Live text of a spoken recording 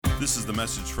This is the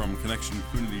message from Connection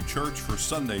Community Church for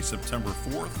Sunday, September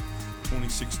 4th,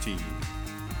 2016.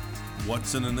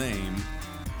 What's in a Name?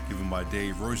 Given by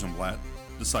Dave Rosenblatt,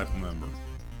 disciple member.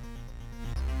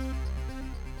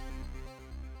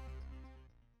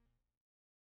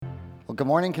 Well, good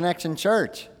morning, Connection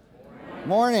Church.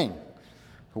 Morning.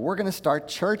 We're going to start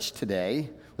church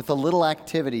today with a little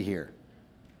activity here.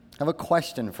 I have a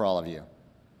question for all of you.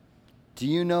 Do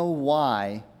you know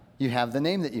why you have the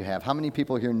name that you have? How many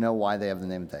people here know why they have the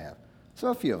name that they have? So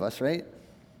a few of us, right?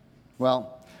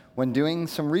 Well, when doing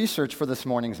some research for this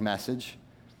morning's message,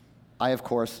 I, of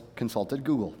course, consulted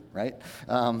Google, right?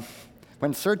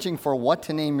 When searching for what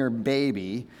to name your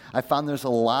baby, I found there's a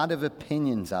lot of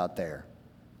opinions out there.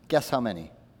 Guess how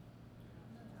many?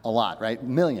 A lot, right?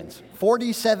 Millions.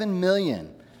 47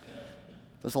 million.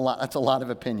 That's a lot of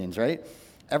opinions, right?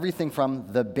 Everything from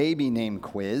the baby name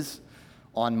quiz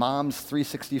on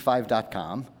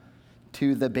moms365.com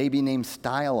to the baby name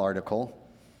style article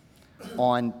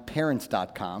on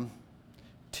parents.com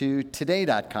to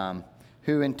today.com,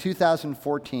 who in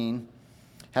 2014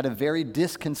 had a very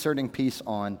disconcerting piece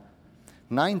on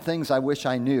 9 things I wish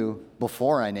I knew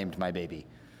before I named my baby.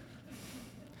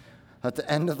 At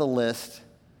the end of the list,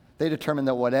 they determined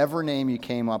that whatever name you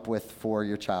came up with for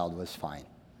your child was fine.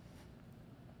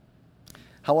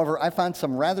 However, I found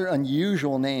some rather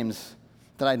unusual names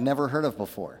that I'd never heard of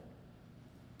before.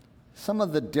 Some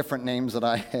of the different names that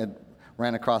I had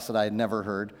ran across that I had never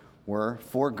heard were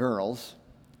for girls,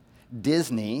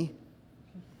 Disney,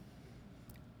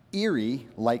 Erie,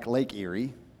 like Lake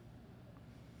Erie,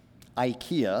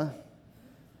 IKEA,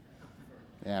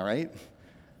 yeah, right?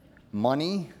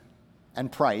 Money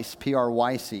and Price,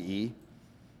 P-R-Y-C-E.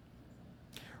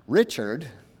 Richard,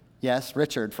 yes,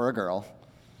 Richard for a girl.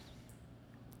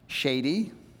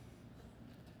 Shady,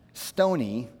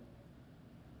 Stony,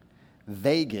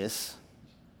 Vegas,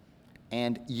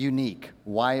 and Unique,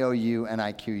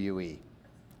 Y-O-U-N-I-Q-U-E.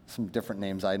 Some different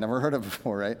names I'd never heard of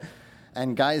before, right?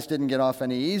 And guys didn't get off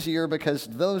any easier because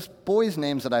those boys'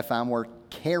 names that I found were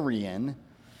Carrion,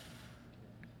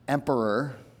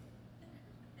 Emperor,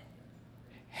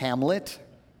 Hamlet,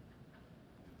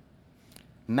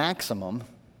 Maximum,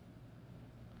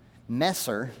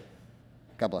 Messer,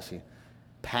 God bless you,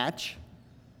 Patch,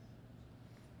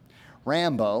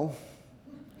 Rambo,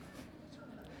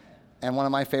 and one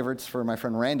of my favorites for my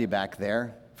friend Randy back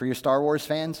there, for you Star Wars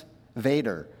fans,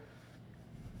 Vader.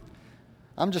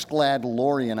 I'm just glad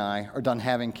Lori and I are done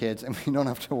having kids and we don't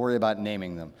have to worry about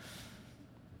naming them.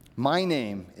 My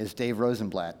name is Dave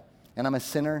Rosenblatt, and I'm a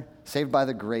sinner saved by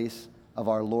the grace of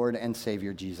our Lord and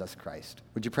Savior, Jesus Christ.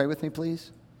 Would you pray with me,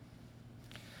 please?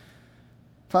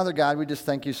 Father God, we just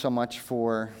thank you so much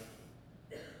for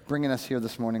bringing us here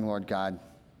this morning, Lord God.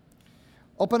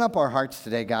 Open up our hearts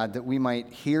today, God, that we might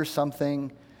hear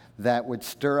something that would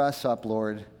stir us up,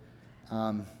 Lord.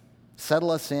 Settle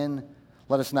us in.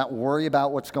 Let us not worry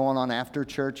about what's going on after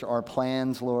church, our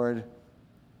plans, Lord.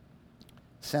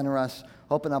 Center us.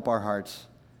 Open up our hearts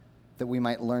that we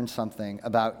might learn something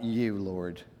about you,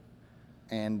 Lord,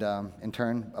 and in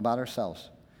turn, about ourselves.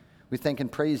 We thank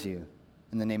and praise you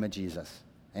in the name of Jesus.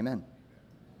 Amen.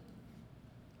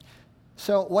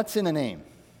 So, what's in a name,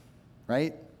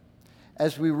 right?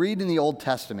 As we read in the Old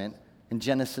Testament, in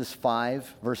Genesis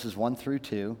 5, verses 1 through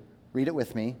 2, read it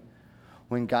with me.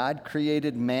 When God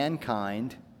created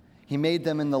mankind, he made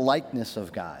them in the likeness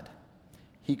of God.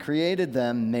 He created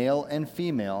them male and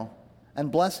female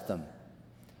and blessed them.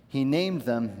 He named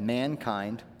them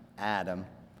mankind, Adam,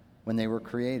 when they were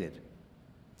created.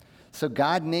 So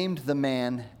God named the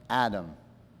man Adam.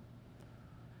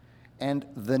 And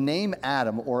the name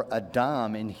Adam, or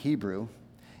Adam in Hebrew,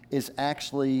 is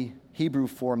actually Hebrew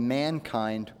for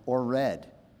mankind or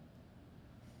red.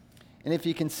 And if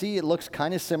you can see, it looks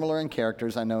kind of similar in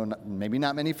characters. I know maybe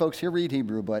not many folks here read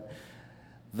Hebrew, but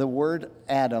the word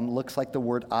Adam looks like the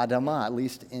word Adamah, at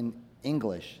least in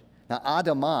English. Now,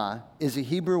 Adamah is a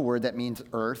Hebrew word that means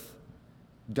earth,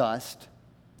 dust,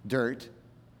 dirt,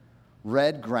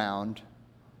 red ground,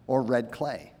 or red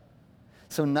clay.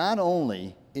 So not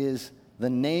only is the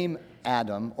name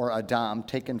Adam or Adam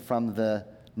taken from the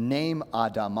name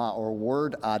Adamah or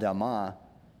word Adamah,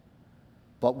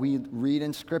 but we read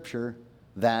in Scripture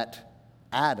that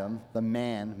Adam, the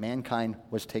man, mankind,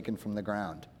 was taken from the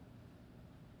ground.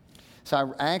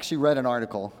 So I actually read an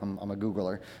article, I'm a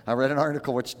Googler, I read an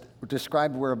article which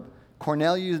described where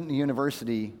Cornell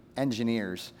University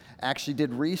engineers actually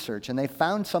did research, and they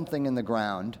found something in the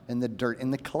ground, in the dirt,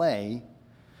 in the clay.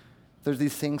 There's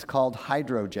these things called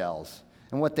hydrogels.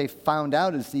 And what they found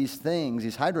out is these things,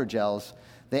 these hydrogels,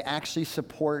 they actually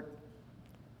support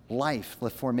life, the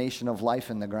formation of life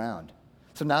in the ground.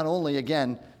 So not only,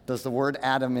 again, does the word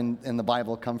Adam in the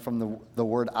Bible come from the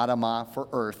word Adamah for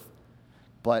earth,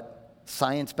 but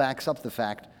science backs up the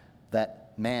fact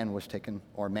that man was taken,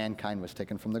 or mankind was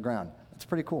taken from the ground. That's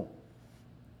pretty cool.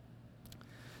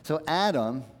 So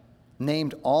Adam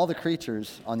named all the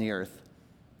creatures on the earth,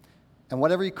 and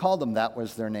whatever he called them, that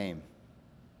was their name.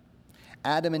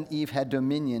 Adam and Eve had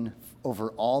dominion over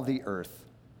all the earth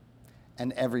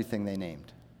and everything they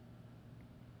named.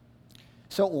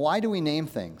 So why do we name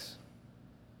things?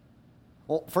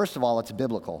 Well, first of all, it's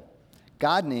biblical.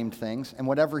 God named things, and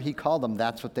whatever he called them,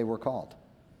 that's what they were called.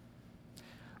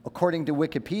 According to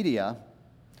Wikipedia,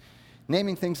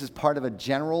 naming things is part of a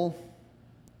general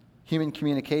human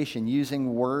communication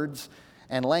using words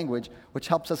and language, which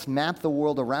helps us map the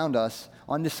world around us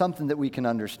onto something that we can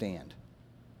understand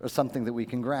or something that we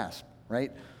can grasp,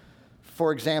 right?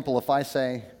 For example, if I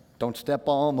say, "Don't step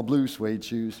on my blue suede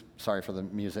shoes," sorry for the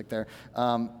music there,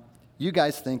 you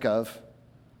guys think of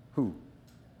who?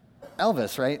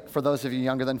 Elvis, right? For those of you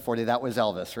younger than 40, that was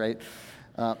Elvis, right?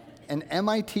 An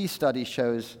MIT study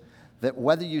shows that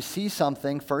whether you see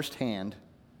something firsthand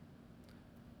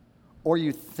or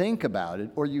you think about it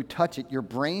or you touch it, your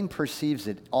brain perceives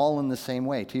it all in the same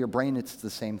way. To your brain, it's the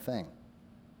same thing.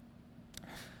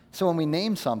 So when we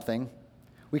name something,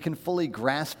 we can fully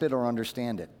grasp it or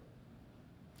understand it.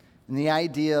 And the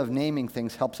idea of naming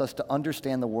things helps us to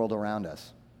understand the world around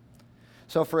us.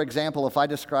 So for example, if I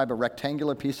describe a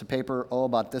rectangular piece of paper,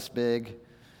 about this big,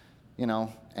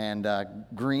 and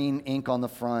green ink on the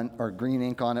front, or green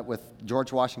ink on it with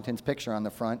George Washington's picture on the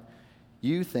front,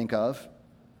 you think of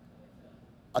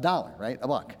 $1, right? A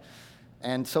buck.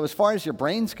 And so as far as your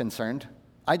brain's concerned,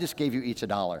 I just gave you each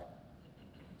 $1.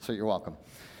 So you're welcome.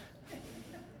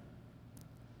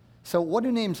 So what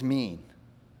do names mean?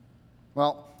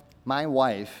 Well, my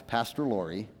wife, Pastor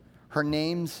Lori, her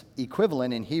name's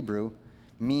equivalent in Hebrew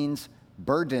means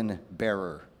burden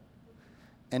bearer.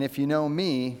 And if you know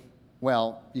me,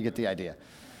 well, you get the idea.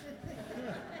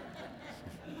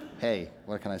 Hey,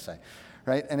 what can I say?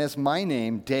 Right? And as my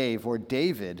name, Dave or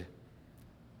David,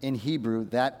 in Hebrew,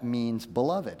 that means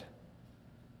beloved.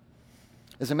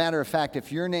 As a matter of fact,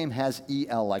 if your name has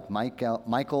EL, like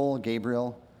Michael,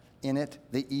 Gabriel, in it,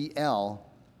 the EL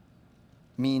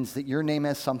means that your name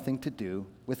has something to do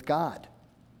with God.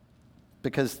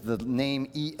 Because the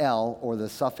name EL, or the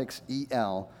suffix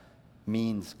EL,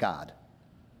 means God.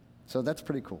 So that's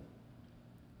pretty cool.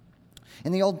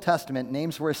 In the Old Testament,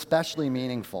 names were especially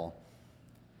meaningful.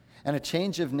 And a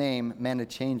change of name meant a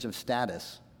change of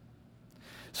status.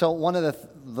 So one of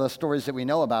the stories that we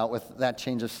know about with that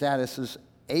change of status is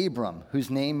Abram, whose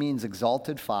name means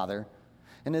exalted father,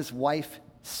 and his wife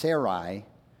Sarai,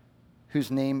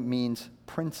 whose name means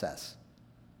princess.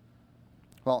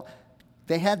 Well,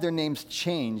 they had their names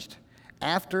changed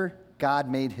after God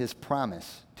made his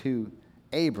promise to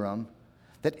Abram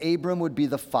that Abram would be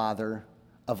the father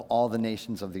of all the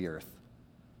nations of the earth.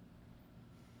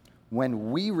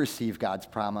 When we receive God's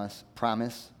promise,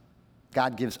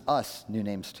 God gives us new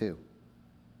names too.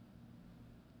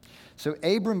 So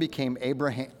Abram became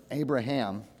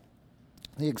Abraham,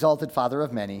 the exalted father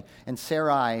of many, and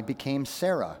Sarai became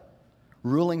Sarah,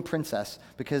 ruling princess,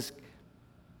 because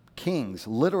kings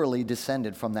literally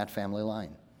descended from that family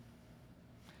line.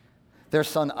 Their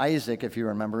son Isaac, if you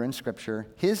remember in Scripture,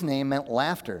 his name meant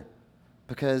laughter,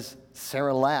 because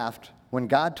Sarah laughed when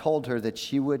God told her that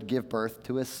she would give birth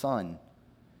to a son,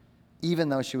 even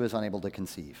though she was unable to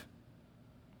conceive.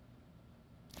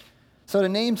 So to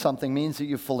name something means that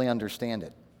you fully understand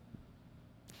it.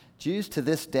 Jews to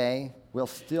this day will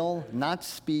still not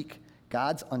speak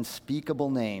God's unspeakable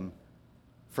name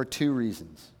for two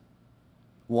reasons.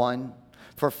 One,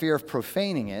 for fear of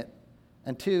profaning it,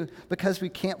 and two, because we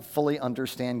can't fully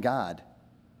understand God.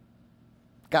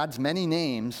 God's many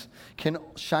names can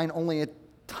shine only a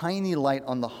tiny light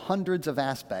on the hundreds of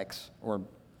aspects, or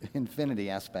infinity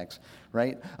aspects,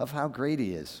 right, of how great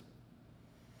he is.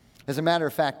 As a matter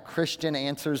of fact,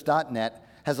 ChristianAnswers.net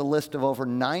has a list of over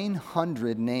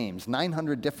 900 names,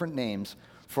 900 different names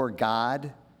for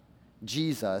God,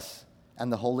 Jesus,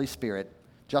 and the Holy Spirit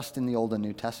just in the Old and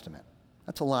New Testament.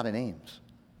 That's a lot of names.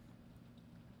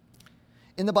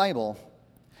 In the Bible,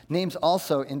 names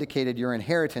also indicated your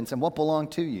inheritance and what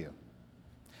belonged to you.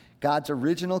 God's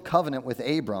original covenant with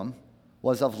Abram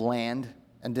was of land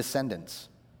and descendants.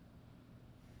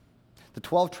 The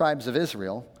 12 tribes of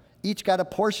Israel each got a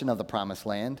portion of the promised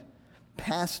land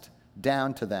passed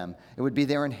down to them. It would be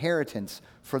their inheritance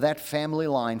for that family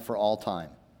line for all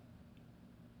time.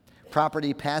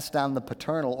 Property passed down the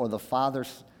paternal or the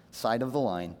father's side of the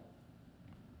line.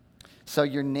 So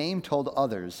your name told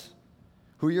others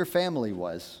who your family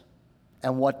was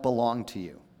and what belonged to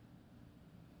you.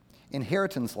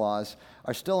 Inheritance laws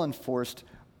are still enforced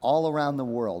all around the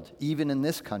world, even in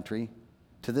this country,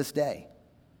 to this day.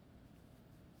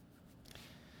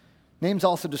 Names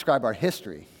also describe our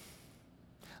history.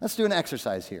 Let's do an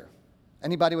exercise here.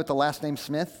 Anybody with the last name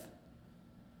Smith?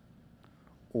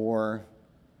 Or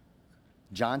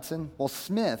Johnson? Well,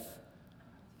 Smith,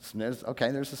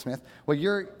 okay, there's a Smith. Well,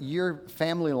 your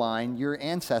family line, your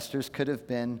ancestors could have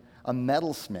been a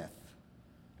metalsmith,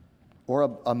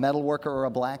 or a metal worker, or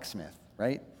a blacksmith,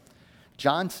 right?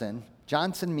 Johnson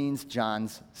means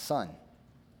John's son.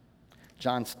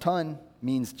 Johnston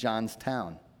means John's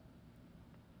town.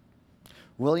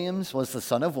 Williams was the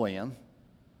son of William,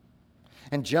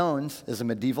 and Jones is a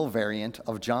medieval variant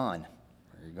of John.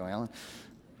 There you go, Alan.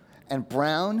 And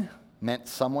brown meant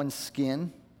someone's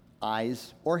skin,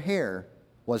 eyes, or hair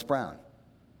was brown.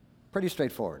 Pretty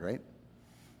straightforward, right?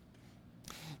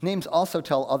 Names also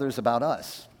tell others about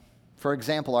us. For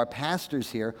example, our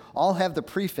pastors here all have the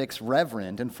prefix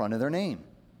Reverend in front of their name.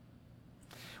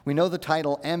 We know the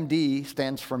title MD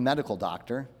stands for medical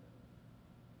doctor.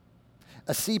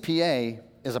 A CPA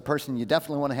is a person you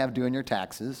definitely want to have doing your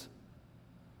taxes.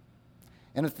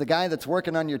 And if the guy that's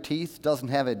working on your teeth doesn't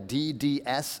have a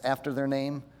DDS after their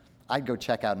name, I'd go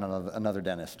check out another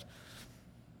dentist.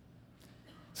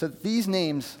 So these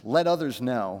names let others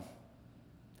know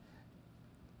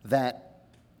that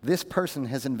this person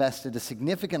has invested a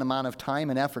significant amount of time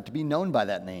and effort to be known by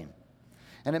that name,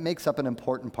 and it makes up an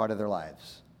important part of their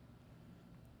lives.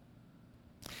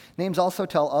 Names also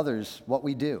tell others what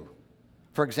we do.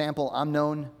 For example, I'm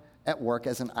known at work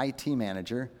as an IT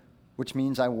manager, which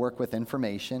means I work with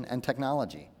information and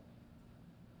technology.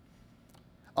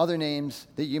 Other names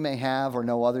that you may have or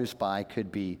know others by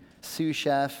could be sous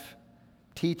chef,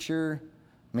 teacher,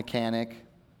 mechanic,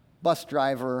 bus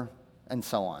driver, and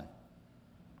so on.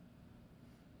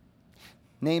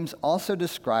 Names also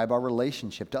describe our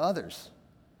relationship to others.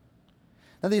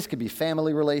 Now, these could be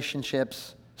family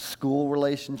relationships, school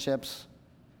relationships,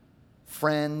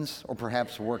 friends, or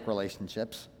perhaps work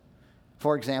relationships.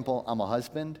 For example, I'm a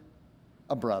husband,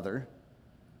 a brother,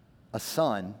 a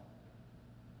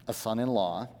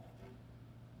son-in-law,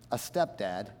 a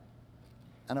stepdad,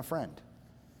 and a friend.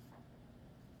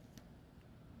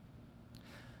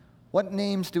 What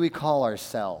names do we call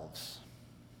ourselves?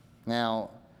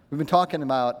 Now, we've been talking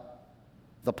about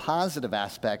the positive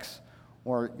aspects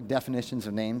or definitions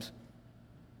of names.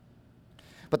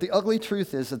 But the ugly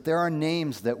truth is that there are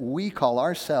names that we call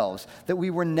ourselves that we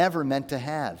were never meant to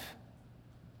have.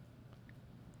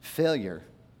 Failure,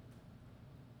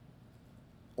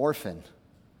 orphan,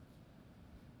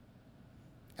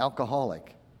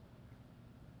 alcoholic,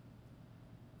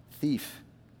 thief,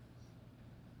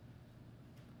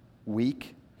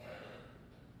 weak,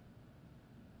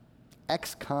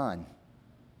 ex-con,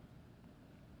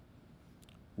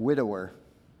 widower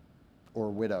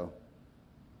or widow,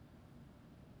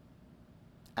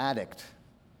 addict,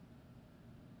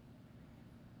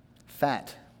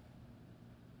 fat,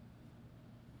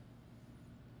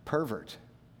 pervert,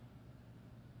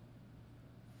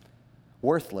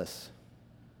 worthless,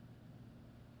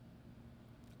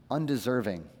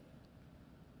 undeserving,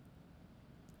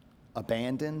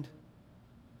 abandoned,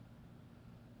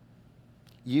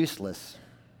 useless,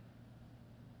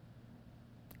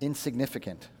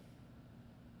 insignificant,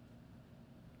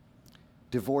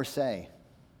 divorcee,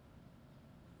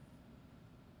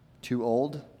 too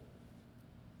old,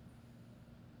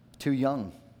 too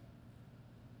young,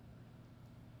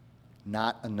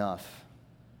 not enough,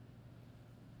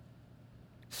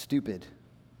 stupid,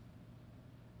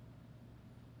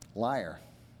 liar.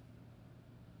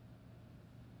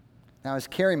 Now, as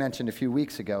Carrie mentioned a few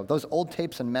weeks ago, those old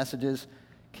tapes and messages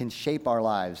can shape our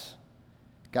lives,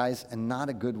 guys, in not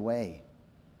a good way.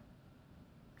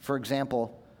 For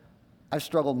example, I've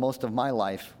struggled most of my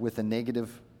life with a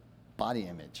negative body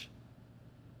image.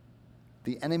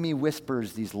 The enemy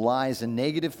whispers these lies and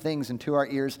negative things into our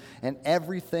ears, and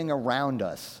everything around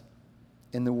us,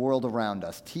 in the world around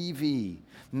us, TV,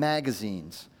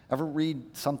 magazines. Ever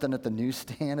read something at the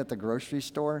newsstand at the grocery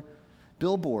store?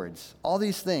 Billboards, all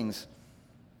these things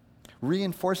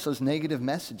reinforce those negative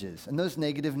messages and those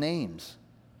negative names.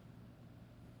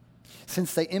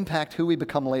 Since they impact who we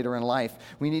become later in life,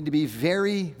 we need to be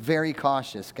very, very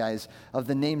cautious, guys, of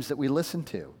the names that we listen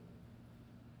to.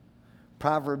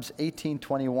 Proverbs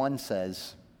 18:21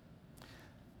 says,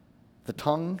 "The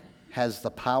tongue has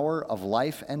the power of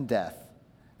life and death,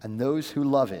 and those who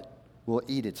love it will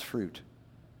eat its fruit."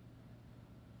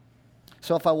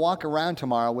 So if I walk around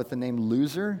tomorrow with the name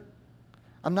loser,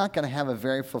 I'm not going to have a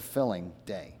very fulfilling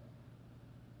day.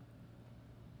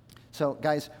 So,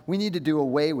 guys, we need to do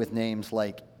away with names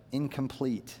like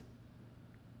incomplete,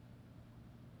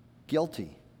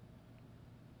 guilty,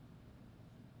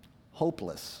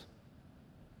 hopeless,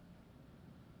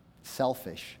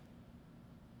 selfish,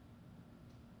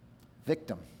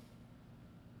 victim,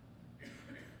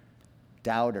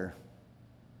 doubter,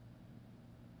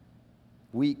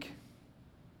 weak,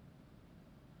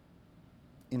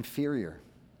 inferior,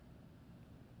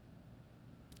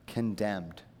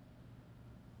 condemned,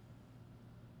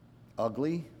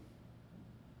 ugly,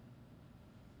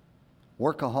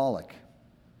 workaholic,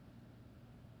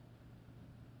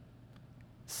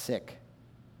 sick.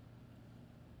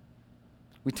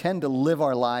 We tend to live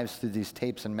our lives through these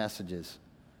tapes and messages.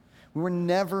 We were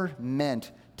never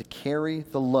meant to carry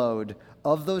the load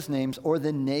of those names or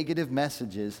the negative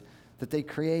messages that they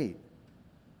create.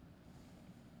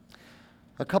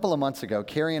 A couple of months ago,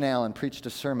 Carrie and Alan preached a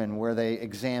sermon where they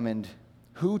examined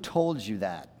who told you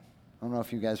that. I don't know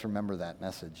if you guys remember that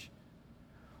message.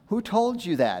 Who told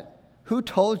you that? Who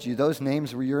told you those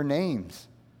names were your names?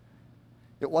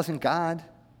 It wasn't God.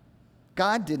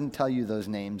 God didn't tell you those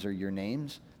names are your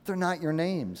names. They're not your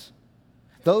names.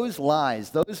 Those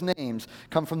lies, those names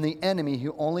come from the enemy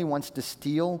who only wants to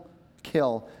steal,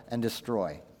 kill, and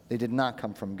destroy. They did not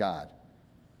come from God.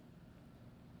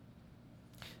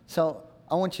 So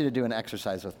I want you to do an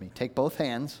exercise with me. Take both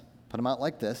hands, put them out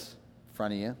like this in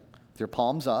front of you, with your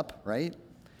palms up, right?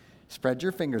 Spread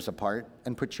your fingers apart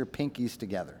and put your pinkies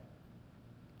together.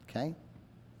 Okay?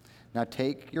 Now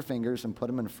take your fingers and put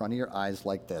them in front of your eyes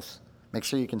like this. Make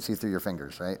sure you can see through your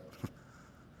fingers, right?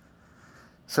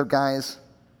 So guys,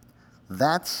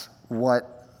 that's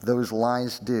what those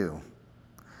lies do.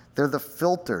 They're the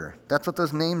filter. That's what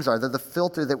those names are. They're the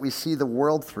filter that we see the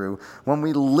world through when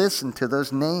we listen to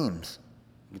those names.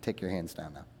 You can take your hands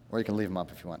down now, or you can leave them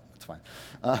up if you want. It's fine.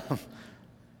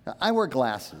 I wear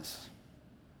glasses.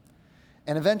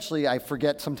 And eventually I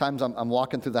forget, sometimes I'm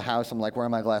walking through the house, I'm like, where are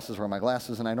my glasses, where are my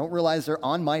glasses? And I don't realize they're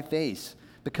on my face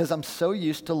because I'm so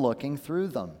used to looking through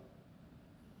them.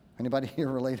 Anybody here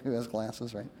relate who has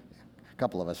glasses, right? A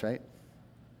couple of us, right?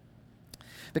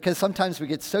 Because sometimes we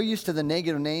get so used to the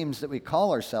negative names that we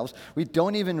call ourselves, we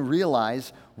don't even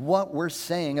realize what we're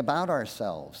saying about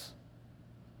ourselves.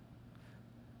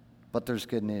 But there's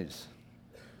good news.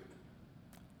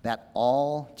 That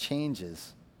all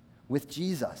changes with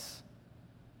Jesus.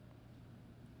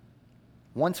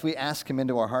 Once we ask him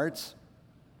into our hearts,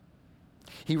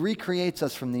 he recreates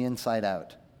us from the inside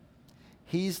out.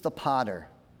 He's the potter.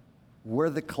 We're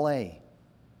the clay.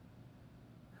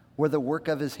 We're the work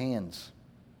of his hands.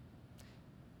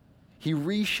 He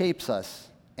reshapes us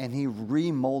and he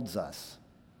remolds us.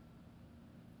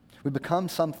 We become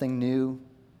something new,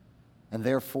 and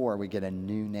therefore we get a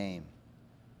new name.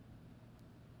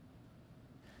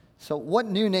 So what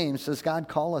new names does God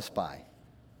call us by?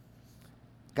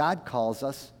 God calls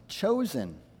us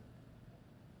chosen.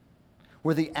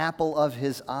 We're the apple of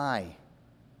his eye.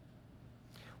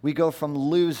 We go from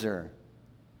loser,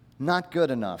 not good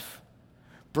enough,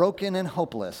 broken and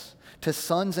hopeless, to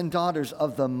sons and daughters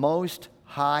of the Most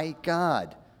High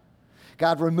God.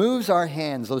 God removes our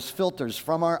hands, those filters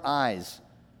from our eyes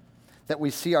that we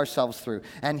see ourselves through,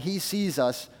 and he sees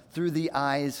us through the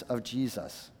eyes of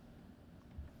Jesus.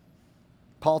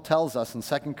 Paul tells us in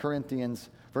 2 Corinthians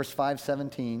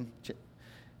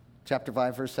chapter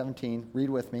 5, verse 17, read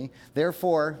with me.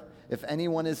 Therefore, if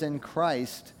anyone is in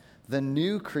Christ, the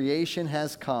new creation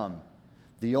has come.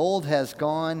 The old has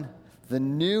gone. The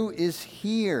new is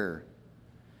here.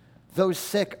 Those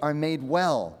sick are made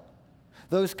well.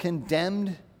 Those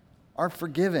condemned are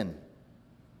forgiven.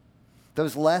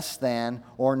 Those less than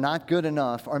or not good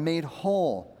enough are made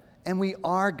whole. And we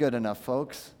are good enough,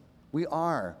 folks. We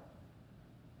are.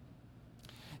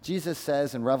 Jesus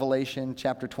says in Revelation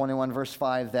chapter 21, verse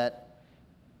 5, that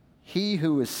he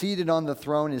who is seated on the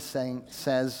throne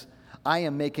says, I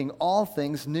am making all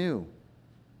things new.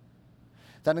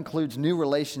 That includes new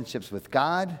relationships with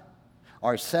God,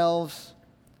 ourselves,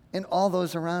 and all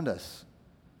those around us.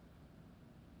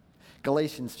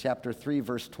 Galatians chapter 3,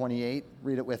 verse 28,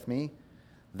 read it with me.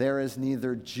 There is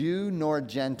neither Jew nor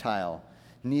Gentile,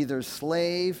 neither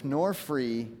slave nor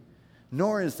free,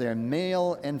 nor is there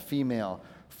male and female,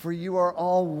 for you are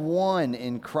all one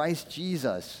in Christ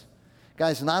Jesus.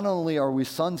 Guys, not only are we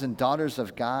sons and daughters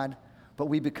of God, but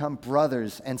we become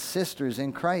brothers and sisters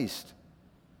in Christ.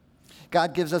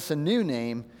 God gives us a new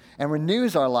name and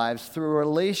renews our lives through a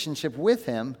relationship with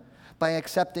him by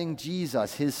accepting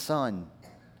Jesus, his son,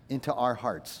 into our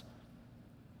hearts.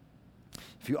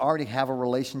 If you already have a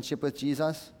relationship with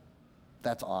Jesus,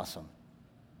 that's awesome.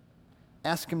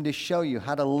 Ask Him to show you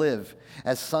how to live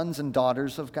as sons and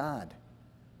daughters of God.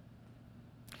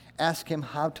 Ask Him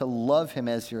how to love Him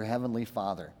as your Heavenly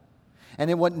Father,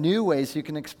 and in what new ways you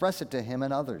can express it to Him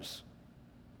and others.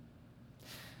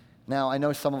 Now, I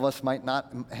know some of us might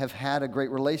not have had a great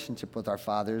relationship with our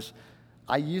fathers.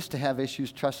 I used to have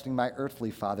issues trusting my earthly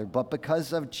father, but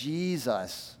because of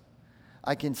Jesus,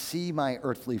 I can see my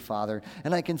earthly father,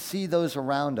 and I can see those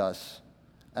around us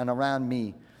and around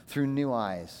me through new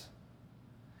eyes.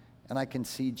 And I can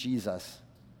see Jesus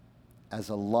as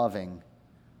a loving,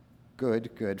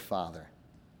 good Father.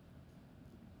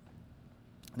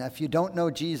 Now, if you don't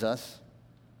know Jesus,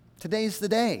 today's the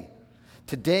day.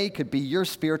 Today could be your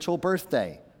spiritual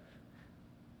birthday.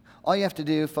 All you have to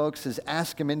do, folks, is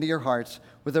ask Him into your hearts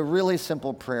with a really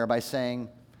simple prayer by saying,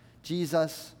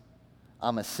 Jesus,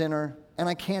 I'm a sinner and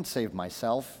I can't save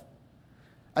myself.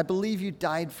 I believe you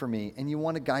died for me and you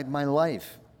want to guide my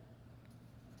life.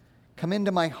 Come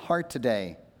into my heart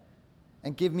today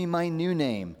and give me my new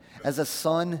name as a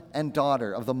son and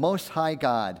daughter of the Most High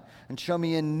God, and show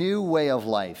me a new way of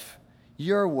life,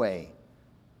 your way.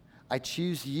 I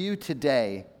choose you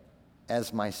today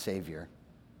as my Savior.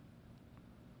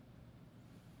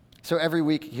 So every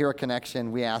week here at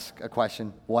Connection, we ask a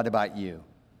question, what about you?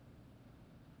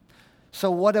 So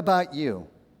what about you?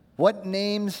 What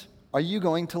names are you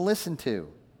going to listen to?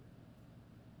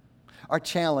 Our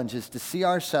challenge is to see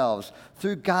ourselves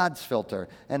through God's filter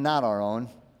and not our own.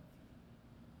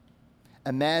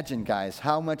 Imagine, guys,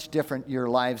 how much different your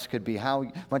lives could be,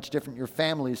 how much different your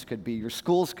families could be, your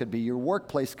schools could be, your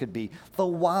workplace could be, the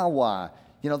Wawa,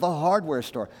 the hardware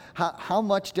store. How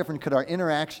much different could our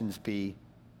interactions be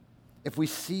if we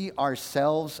see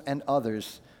ourselves and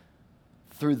others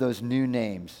through those new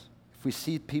names? If we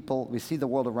see people, we see the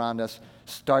world around us,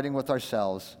 starting with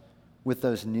ourselves, with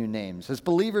those new names. As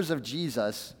believers of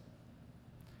Jesus,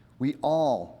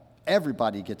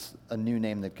 everybody gets a new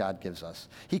name that God gives us.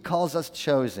 He calls us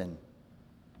chosen,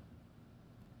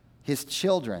 His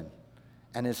children,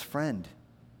 and His friend.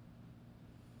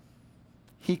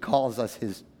 He calls us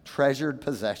His treasured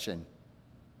possession,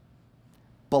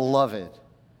 beloved,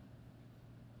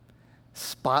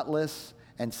 spotless,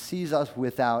 and sees us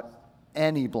without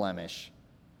any blemish.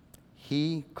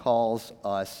 He calls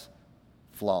us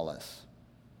flawless.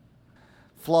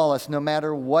 Flawless, no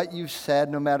matter what you've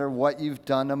said, no matter what you've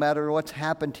done, no matter what's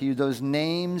happened to you, those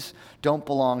names don't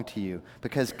belong to you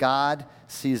because God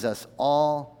sees us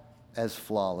all as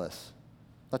flawless.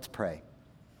 Let's pray.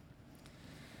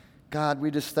 God,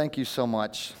 we just thank you so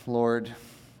much, Lord,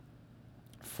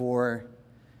 for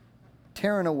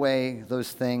tearing away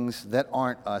those things that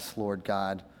aren't us, Lord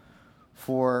God,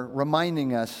 for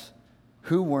reminding us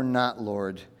who we're not,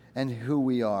 Lord, and who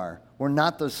we are. We're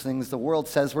not those things the world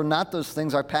says. We're not those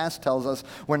things our past tells us.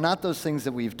 We're not those things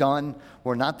that we've done.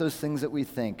 We're not those things that we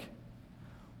think.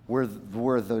 We're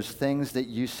those things that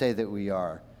you say that we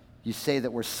are. You say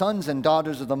that we're sons and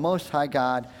daughters of the Most High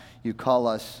God. You call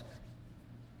us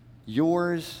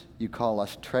yours. You call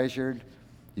us treasured.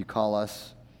 You call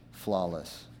us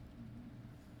flawless.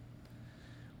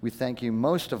 We thank you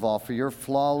most of all for your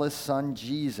flawless Son,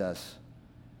 Jesus.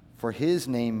 For His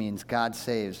name means God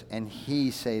saves, and He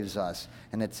saves us.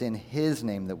 And it's in His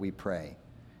name that we pray.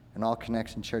 And all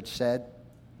Connection Church said,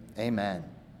 amen.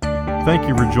 Thank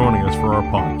you for joining us for our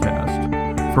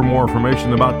podcast. For more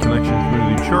information about Connection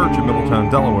Community Church in Middletown,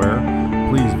 Delaware,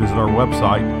 please visit our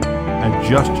website at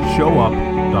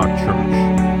justshowup.church.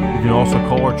 You can also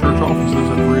call our church offices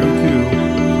at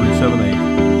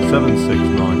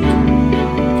 302-378-7692.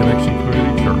 Connection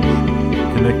Community Church,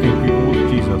 connecting people